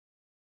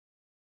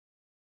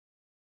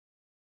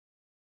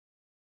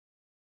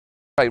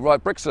Hey,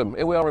 right, Brixham.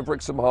 Here we are in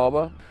Brixham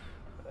Harbour.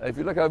 If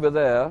you look over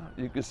there,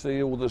 you can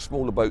see all the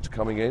smaller boats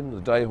coming in, the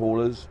day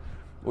haulers,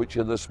 which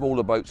are the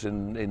smaller boats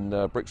in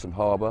Brixham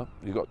Harbour.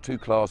 You've got two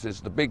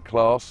classes. The big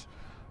class,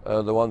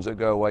 the ones that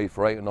go away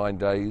for 8 or 9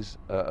 days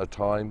at a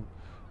time.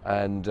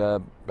 And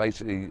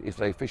basically, if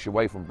they fish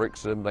away from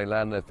Brixham, they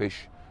land their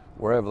fish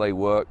wherever they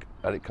work,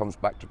 and it comes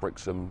back to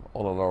Brixham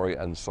on a lorry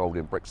and sold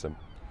in Brixham.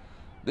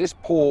 This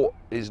port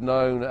is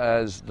known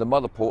as the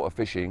mother port of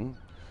fishing,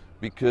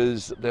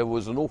 because there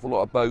was an awful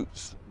lot of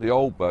boats, the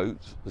old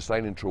boats, the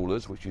sailing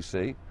trawlers, which you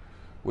see,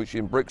 which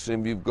in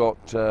Brixham you've got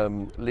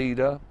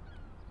Leader,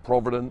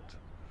 Provident,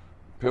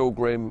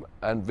 Pilgrim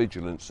and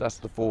Vigilance. That's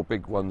the four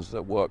big ones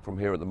that work from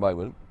here at the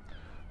moment.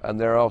 And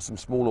there are some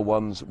smaller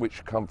ones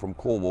which come from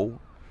Cornwall,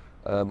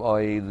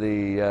 i.e.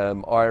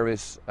 the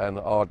Iris and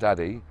Our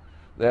Daddy.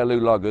 They're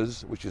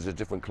luggers, which is a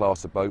different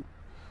class of boat.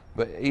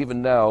 But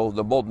even now,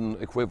 the modern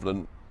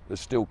equivalent has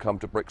still come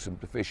to Brixham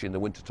to fish in the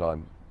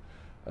wintertime.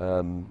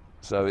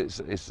 So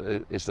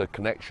it's a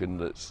connection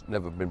that's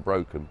never been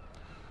broken.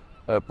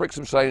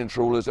 Brixham Sailing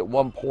Trawlers, at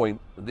one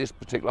point, this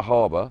particular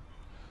harbour,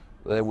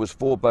 there was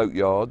 4 boat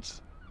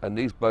yards, and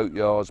these boat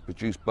yards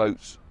produced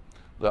boats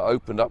that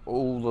opened up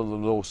all of the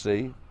North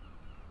Sea.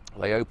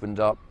 They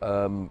opened up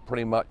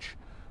pretty much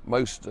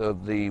most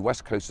of the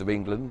west coast of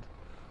England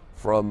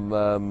from,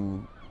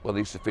 well, they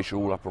used to fish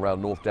all up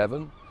around South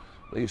Devon.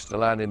 They used to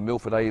land in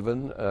Milford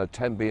Haven.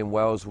 Tenby in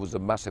Wales was a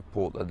massive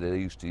port that they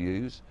used to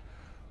use.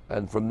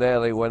 And from there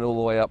they went all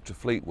the way up to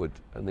Fleetwood,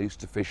 and they used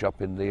to fish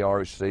up in the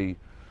Irish Sea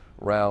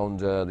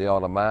round the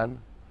Isle of Man.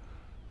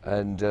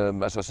 And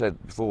as I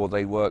said before,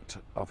 they worked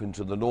up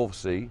into the North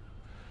Sea.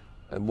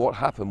 And what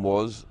happened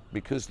was,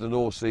 because the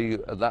North Sea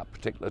at that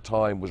particular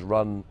time was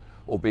run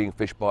or being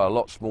fished by a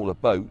lot smaller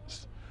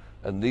boats,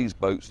 and these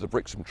boats, the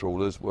Brixham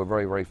trawlers, were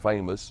very, very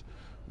famous,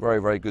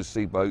 very, very good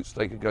sea boats.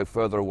 They could go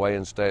further away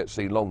and stay at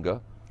sea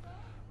longer.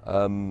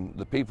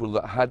 The people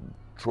that had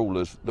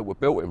trawlers that were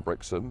built in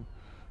Brixham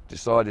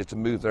decided to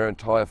move their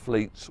entire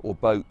fleets or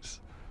boats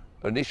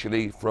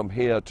initially from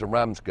here to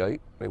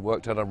Ramsgate. They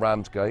worked out of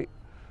Ramsgate,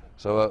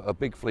 so a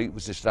big fleet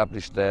was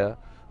established there,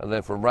 and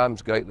then from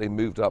Ramsgate they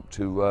moved up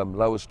to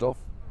Lowestoft,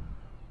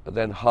 and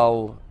then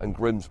Hull and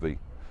Grimsby.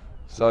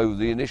 So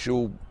the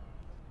initial,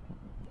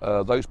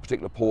 those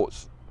particular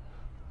ports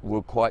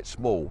were quite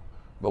small,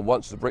 but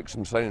once the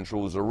Brixham Sailing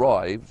Trawlers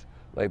arrived,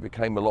 they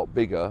became a lot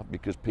bigger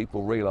because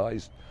people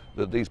realised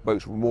that these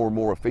boats were more and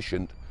more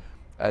efficient,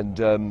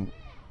 and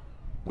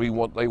they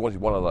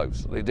wanted one of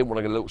those. They didn't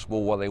want a little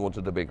small one, they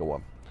wanted a bigger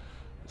one.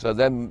 So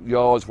then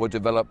yards were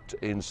developed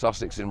in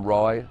Sussex, in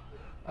Rye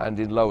and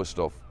in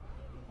Lowestoft.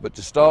 But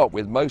to start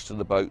with, most of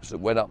the boats that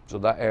went up to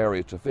that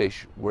area to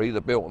fish were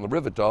either built on the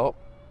River Dart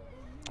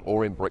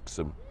or in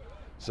Brixham.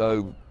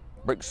 So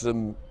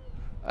Brixham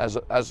as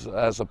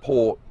a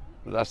port,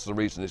 that's the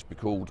reason it's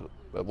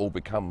all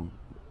become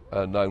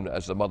known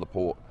as the mother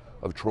port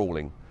of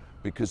trawling,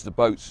 because the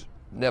boats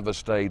never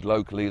stayed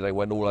locally, they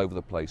went all over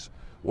the place.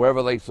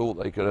 Wherever they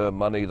thought they could earn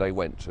money, they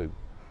went to.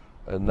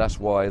 And that's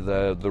why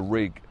the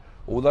rig,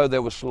 although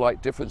there were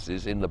slight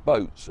differences in the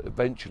boats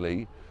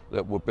eventually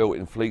that were built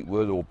in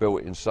Fleetwood or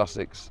built in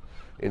Sussex,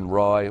 in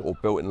Rye or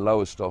built in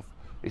Lowestoft,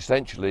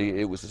 essentially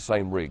it was the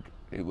same rig.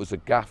 It was a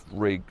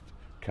gaff-rigged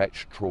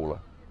ketch trawler.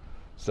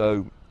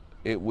 So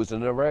it was a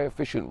very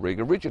efficient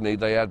rig. Originally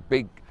they had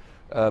big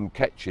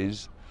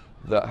ketches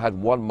that had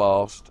one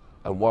mast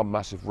and one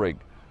massive rig,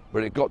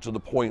 but it got to the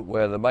point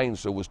where the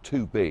mainsail was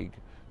too big.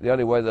 The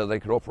only way that they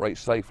could operate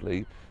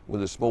safely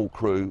with a small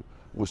crew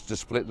was to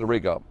split the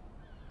rig up.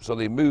 So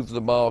they moved the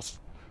mast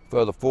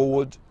further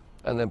forward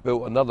and then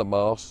built another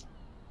mast.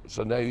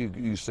 So now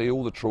you see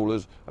all the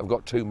trawlers have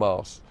got 2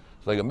 masts.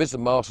 So they got mizzen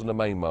mast and the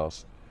main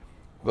mast.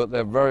 But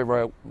they're very,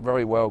 very,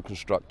 very well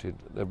constructed.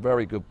 They're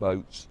very good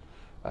boats.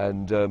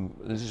 And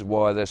this is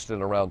why they're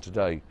still around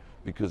today,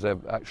 because they're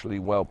actually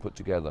well put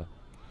together.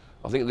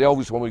 I think the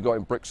oldest one we got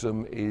in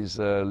Brixham is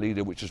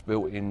Leader, which was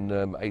built in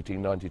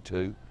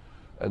 1892.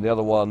 And the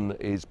other one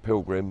is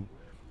Pilgrim,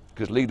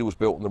 because Leader was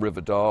built on the River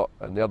Dart,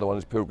 and the other one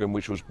is Pilgrim,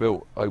 which was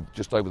built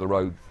just over the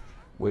road,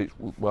 which,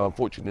 well,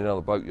 unfortunately now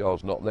the boat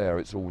yard's not there,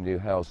 it's all new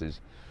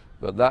houses.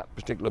 But that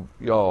particular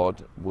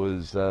yard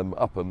was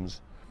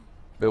Upham's,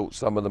 built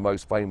some of the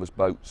most famous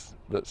boats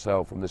that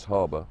sail from this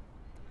harbour.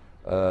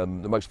 The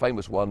most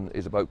famous one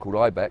is a boat called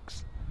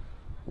Ibex,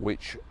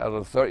 which out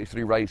of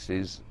 33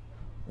 races,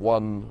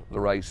 won the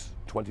race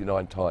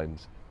 29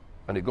 times.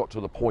 And it got to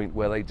the point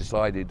where they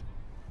decided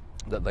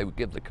that they would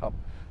give the cup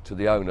to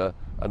the owner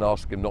and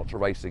ask him not to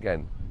race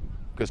again,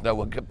 because no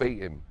one could beat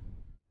him.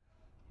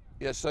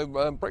 Yeah, so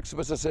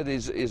Brixham, as I said,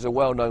 is a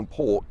well-known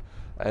port,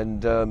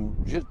 and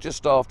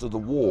just after the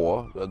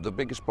war, the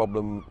biggest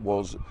problem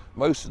was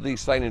most of these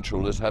sailing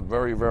trawlers had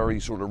very, very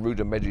sort of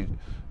rudimentary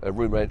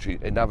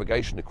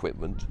navigation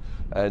equipment,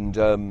 and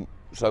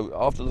so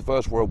after the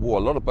First World War,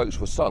 a lot of boats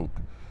were sunk.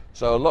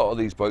 So a lot of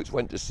these boats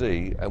went to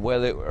sea, and where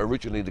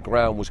originally the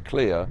ground was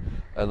clear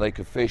and they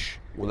could fish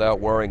without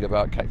worrying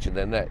about catching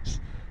their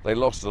nets, they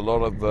lost a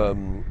lot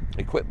of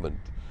equipment.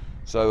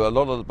 So a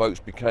lot of the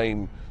boats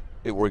became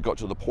it got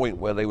to the point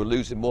where they were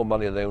losing more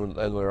money than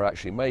they were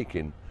actually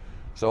making.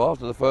 So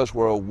after the First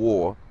World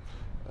War,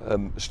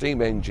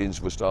 steam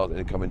engines were starting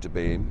to come into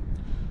being,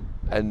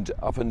 and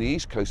up on the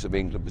east coast of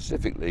England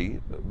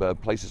specifically,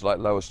 places like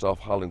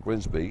Lowestoft, Hull and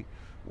Grimsby,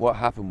 what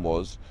happened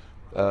was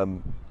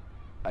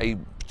a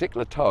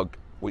particular tug,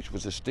 which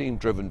was a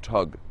steam-driven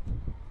tug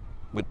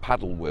with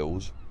paddle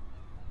wheels,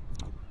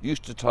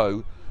 used to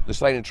tow the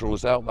sailing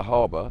trawlers out the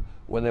harbour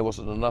when there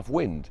wasn't enough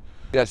wind.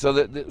 Yeah, so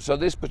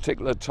this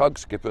particular tug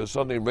skipper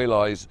suddenly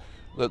realised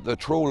that the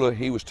trawler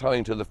he was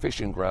towing to the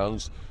fishing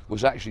grounds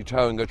was actually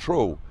towing a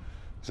trawl.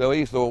 So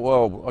he thought,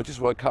 well, I just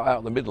want to cut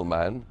out the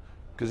middleman,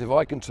 because if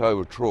I can tow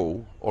a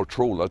trawl, or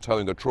trawler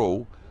towing a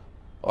trawl,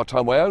 I'll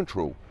tow my own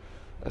trawl.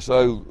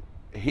 So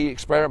he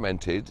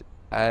experimented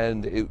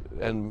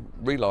and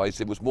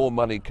realised it was more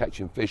money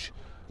catching fish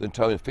than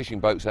towing fishing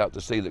boats out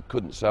to sea that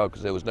couldn't sail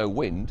because there was no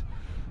wind.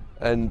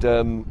 And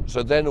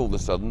so then all of a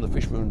sudden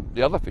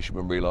the other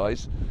fishermen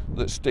realised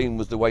that steam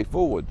was the way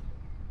forward.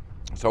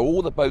 So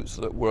all the boats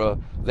that were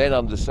then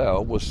under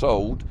sail were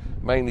sold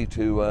mainly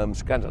to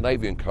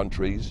Scandinavian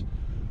countries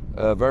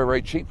very,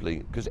 very cheaply,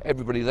 because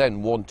everybody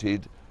then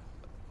wanted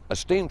a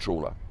steam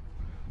trawler.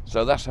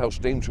 So that's how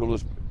steam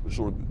trawlers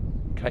sort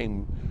of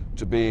came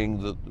to being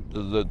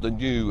the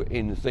new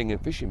in thing in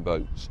fishing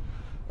boats.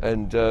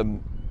 And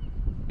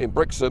in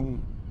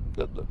Brixham,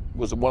 that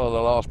was one of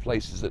the last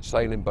places that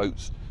sailing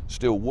boats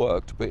still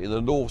worked, but in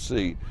the North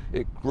Sea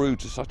it grew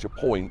to such a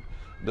point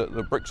that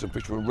the Brixham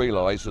fishermen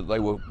realised that they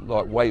were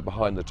like way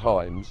behind the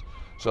times,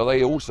 so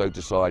they also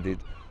decided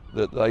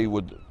that they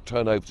would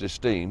turn over to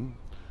steam.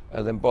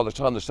 And then by the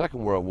time the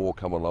Second World War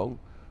came along,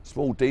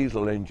 small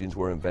diesel engines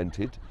were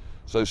invented,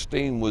 so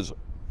steam was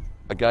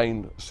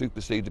again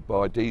superseded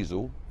by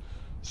diesel.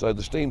 So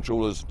the steam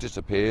trawlers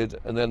disappeared,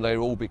 and then they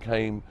all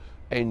became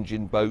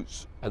engine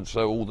boats, and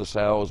so all the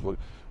sails were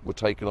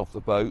taken off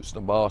the boats, the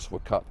masts were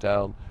cut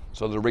down,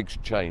 so the rigs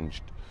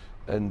changed.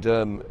 And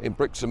in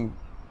Brixham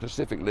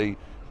specifically,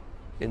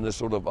 in the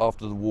sort of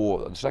after the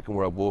war, the Second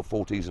World War,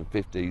 40s and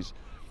 50s,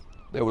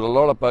 there were a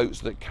lot of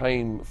boats that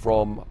came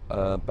from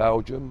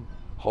Belgium,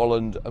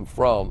 Holland and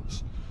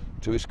France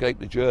to escape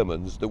the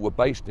Germans that were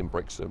based in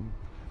Brixham,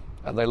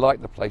 and they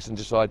liked the place and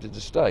decided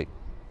to stay.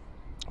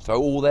 So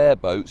all their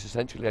boats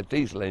essentially had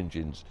diesel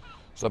engines.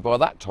 So by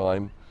that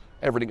time,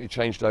 everything had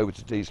changed over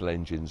to diesel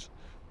engines.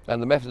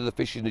 And the method of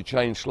fishing had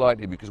changed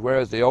slightly, because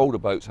whereas the older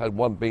boats had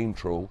one beam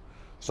trawl,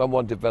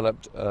 someone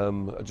developed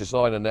a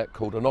designer net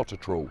called an otter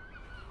trawl,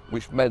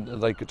 which meant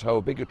that they could tow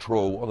a bigger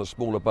trawl on a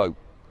smaller boat,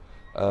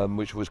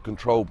 which was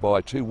controlled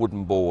by two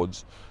wooden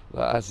boards.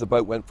 As the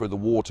boat went through the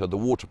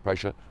water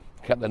pressure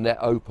kept the net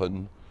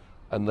open,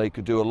 and they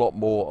could do a lot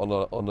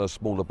more on a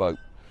smaller boat.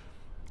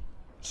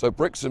 So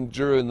Brixham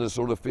during the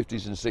sort of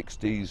 50s and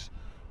 60s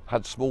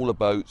had smaller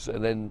boats,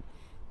 and then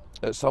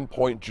at some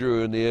point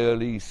during the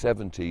early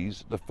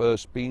 70s, the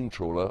first beam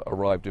trawler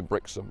arrived in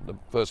Brixham, the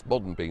first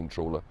modern beam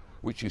trawler,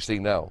 which you see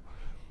now.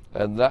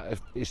 And that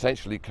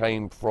essentially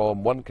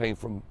one came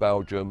from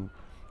Belgium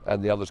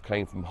and the others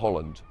came from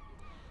Holland.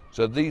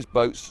 So these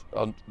boats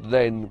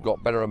then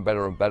got better and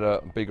better and better,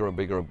 and bigger and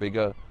bigger and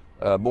bigger,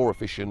 more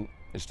efficient.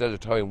 Instead of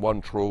towing one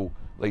trawl,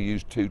 they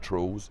used two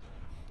trawls.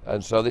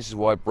 And so this is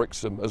why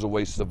Brixham has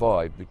always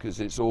survived,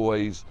 because it's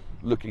always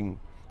looking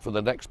for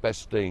the next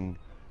best thing,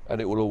 and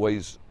it will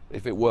always,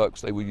 if it works,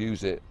 they will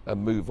use it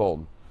and move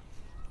on.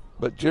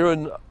 But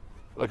during,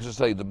 like I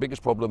say, the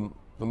biggest problem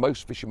for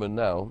most fishermen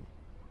now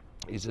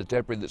is the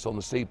debris that's on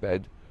the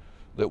seabed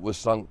that was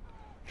sunk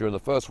during the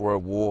First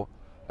World War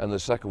and the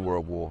Second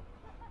World War.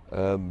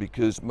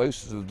 Because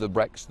most of the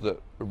wrecks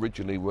that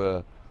originally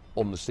were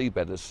on the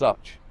seabed as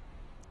such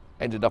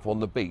ended up on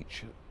the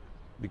beach,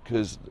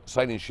 because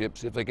sailing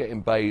ships, if they get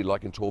in bay,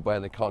 like in Tor Bay,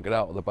 and they can't get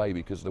out of the bay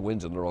because the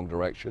wind's in the wrong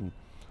direction,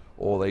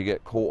 or they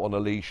get caught on a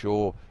lee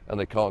shore and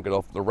they can't get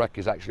off, the wreck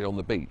is actually on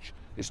the beach.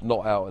 It's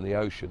not out in the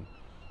ocean.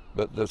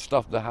 But the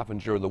stuff that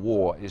happened during the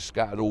war is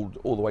scattered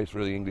all the way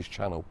through the English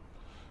Channel.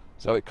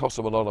 So it costs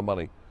them a lot of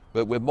money.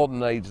 But with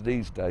modern aids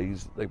these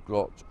days, they've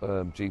got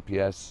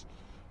GPS,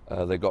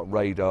 they've got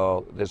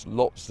radar, there's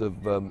lots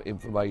of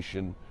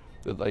information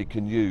that they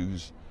can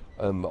use,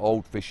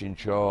 old fishing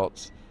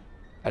charts,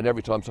 and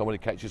every time somebody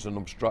catches an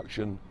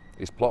obstruction,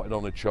 it's plotted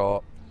on a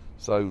chart,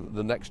 so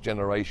the next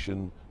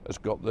generation has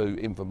got the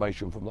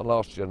information from the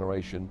last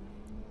generation,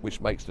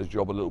 which makes the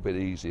job a little bit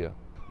easier.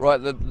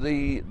 Right,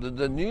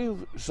 the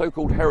new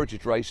so-called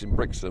heritage race in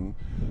Brixham,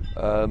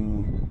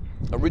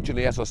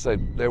 originally, as I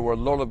said, there were a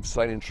lot of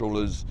sailing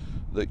trawlers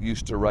that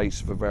used to race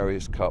for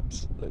various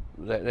cups.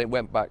 They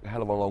went back a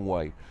hell of a long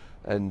way.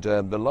 And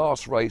the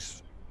last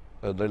race,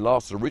 the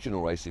last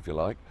original race, if you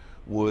like,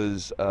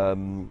 was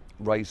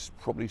raced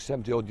probably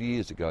 70 odd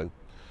years ago.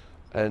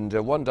 And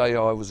one day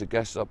I was a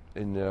guest up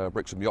in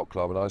Brixham Yacht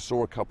Club, and I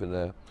saw a cup in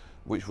there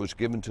which was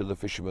given to the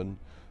fishermen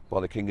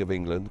by the King of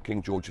England,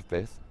 King George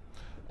V.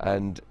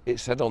 And it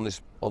said on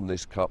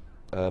this cup,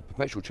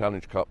 Perpetual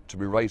Challenge Cup, to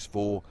be raced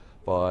for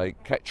by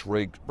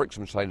ketch-rigged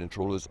Brixham Sailing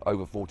Trawlers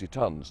over 40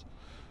 tonnes.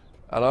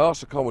 And I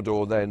asked the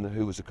Commodore then,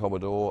 who was the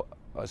Commodore,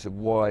 I said,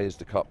 why is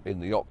the Cup in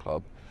the yacht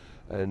club?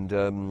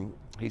 And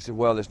he said,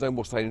 well, there's no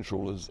more sailing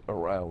trawlers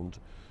around,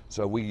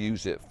 so we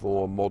use it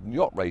for modern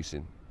yacht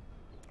racing.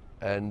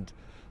 And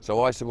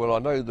so I said, well, I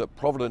know that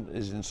Provident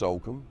is in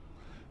Salcombe,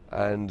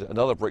 and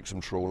another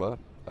Brixham trawler,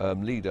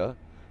 Leader,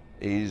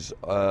 is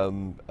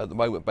at the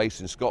moment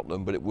based in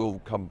Scotland, but it will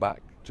come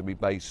back to be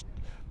based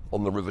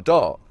on the River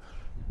Dart.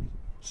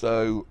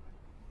 So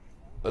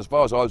as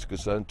far as I was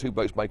concerned, two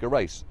boats make a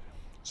race.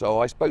 So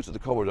I spoke to the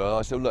Commodore and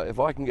I said, look, if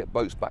I can get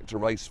boats back to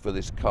race for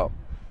this Cup,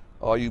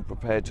 are you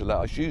prepared to let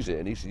us use it?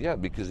 And he said, yeah,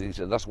 because he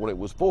said that's what it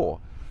was for.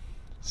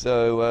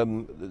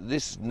 So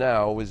this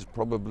now is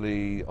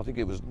probably, I think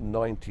it was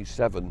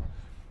 97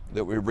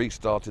 that we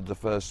restarted the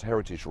first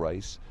heritage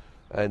race,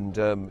 and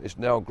it's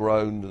now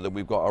grown that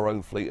we've got our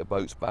own fleet of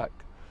boats back.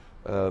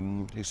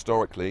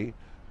 Historically,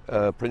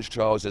 Prince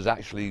Charles has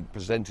actually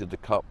presented the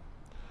Cup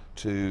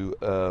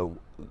to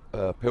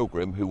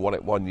Pilgrim, who won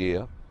it 1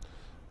 year.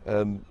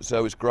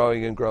 So it's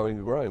growing and growing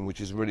and growing,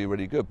 which is really,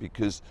 really good,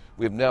 because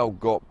we've now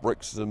got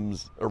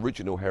Brixham's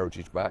original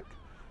heritage back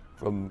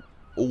from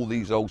all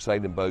these old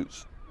sailing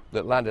boats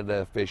that landed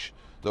their fish,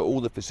 that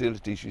all the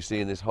facilities you see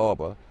in this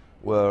harbour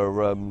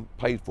were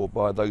paid for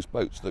by those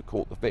boats that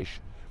caught the fish.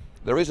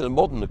 There is a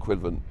modern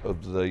equivalent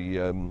of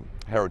the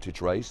heritage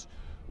race,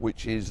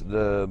 which is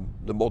the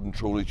modern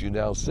trawlers you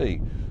now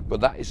see, but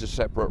that is a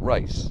separate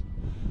race.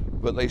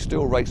 But they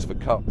still race for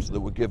cups that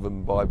were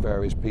given by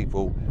various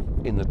people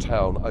in the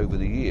town over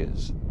the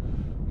years.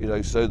 You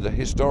know, so the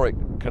historic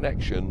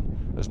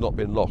connection has not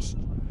been lost.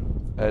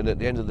 And at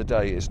the end of the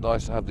day, it's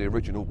nice to have the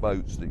original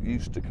boats that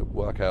used to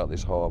work out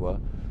this harbour.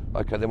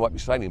 Okay, there might be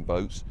sailing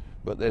boats,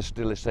 but they're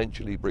still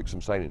essentially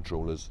Brixham Sailing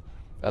Trawlers,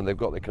 and they've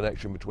got the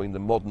connection between the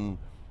modern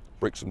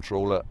Brixham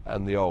trawler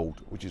and the old,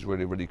 which is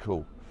really, really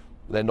cool.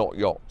 They're not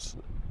yachts,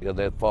 you know,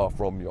 they're far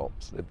from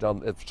yachts.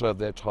 They've served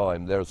their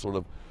time. They're sort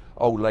of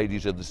old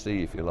ladies of the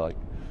sea, if you like.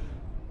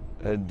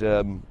 And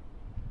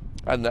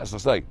as I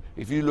say,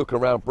 if you look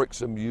around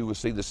Brixham, you will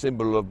see the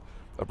symbol of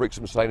a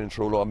Brixham Sailing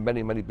Trawler on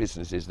many, many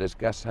businesses. There's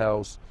gas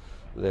house,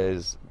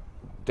 there's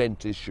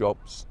dentist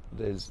shops,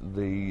 there's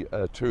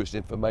the tourist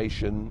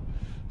information.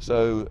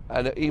 So,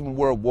 and even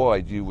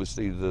worldwide, you will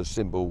see the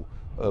symbol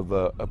of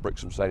a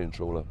Brixham Sailing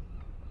Trawler.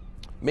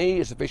 Me,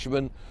 as a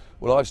fisherman,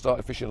 well, I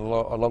started fishing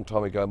a long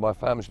time ago. My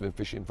family's been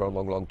fishing for a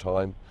long, long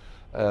time.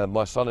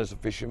 My son is a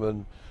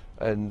fisherman,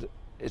 and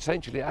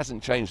essentially it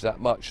hasn't changed that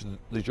much,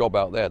 the job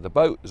out there. The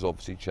boat has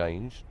obviously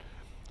changed,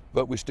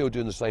 but we're still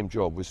doing the same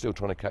job. We're still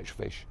trying to catch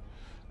fish.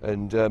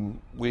 And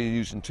we're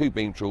using 2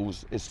 beam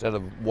trawls instead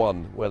of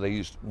 1, where they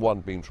used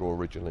 1 beam trawl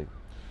originally.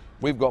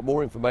 We've got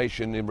more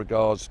information in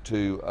regards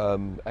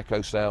to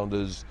echo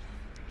sounders,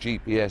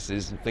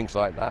 GPSs and things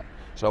like that.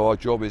 So our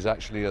job is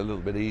actually a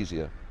little bit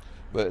easier.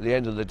 But at the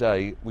end of the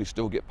day, we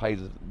still get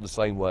paid the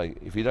same way.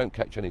 If you don't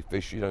catch any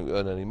fish, you don't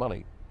earn any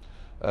money.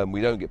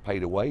 We don't get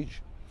paid a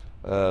wage.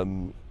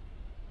 And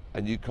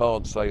you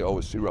can't say, oh,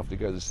 it's too rough to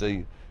go to the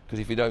sea, because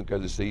if you don't go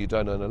to the sea, you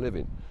don't earn a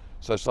living.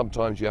 So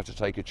sometimes you have to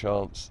take a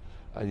chance,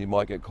 and you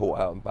might get caught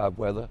out in bad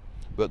weather.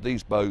 But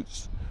these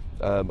boats,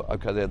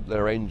 okay,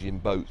 they're engine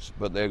boats,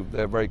 but they're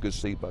very good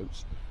sea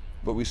boats.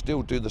 But we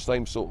still do the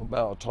same sort of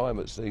amount of time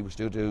at sea. We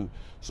still do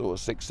sort of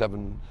 6,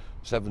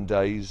 7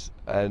 days,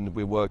 and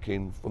we're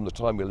working from the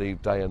time we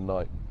leave day and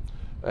night.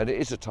 And it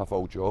is a tough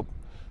old job,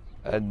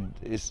 and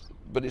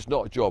but it's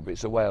not a job,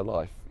 it's a way of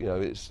life. You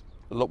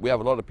know, we have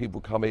a lot of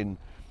people come in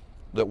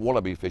that want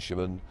to be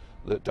fishermen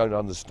that don't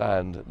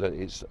understand that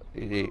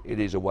it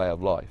is a way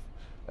of life.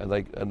 And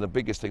the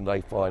biggest thing they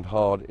find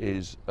hard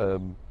is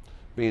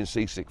being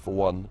seasick for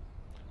one,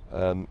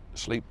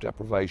 sleep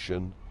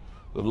deprivation,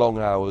 the long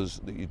hours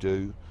that you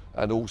do,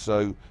 and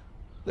also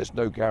there's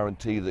no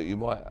guarantee that you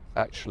might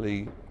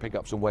actually pick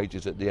up some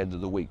wages at the end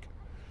of the week.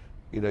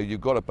 You know,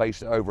 you've got to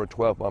base it over a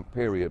 12-month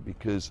period,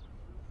 because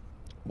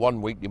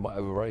one week you might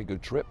have a very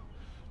good trip,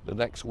 the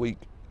next week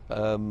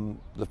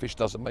the fish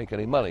doesn't make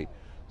any money.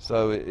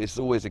 So it's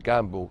always a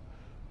gamble.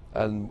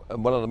 And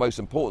one of the most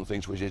important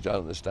things which you don't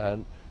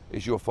understand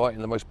is you're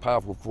fighting the most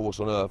powerful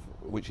force on earth,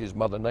 which is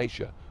Mother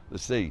Nature, the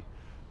sea,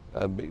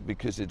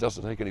 because it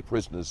doesn't take any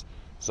prisoners.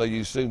 So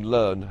you soon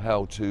learn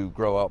how to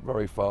grow up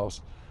very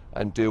fast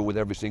and deal with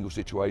every single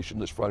situation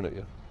that's thrown at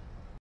you.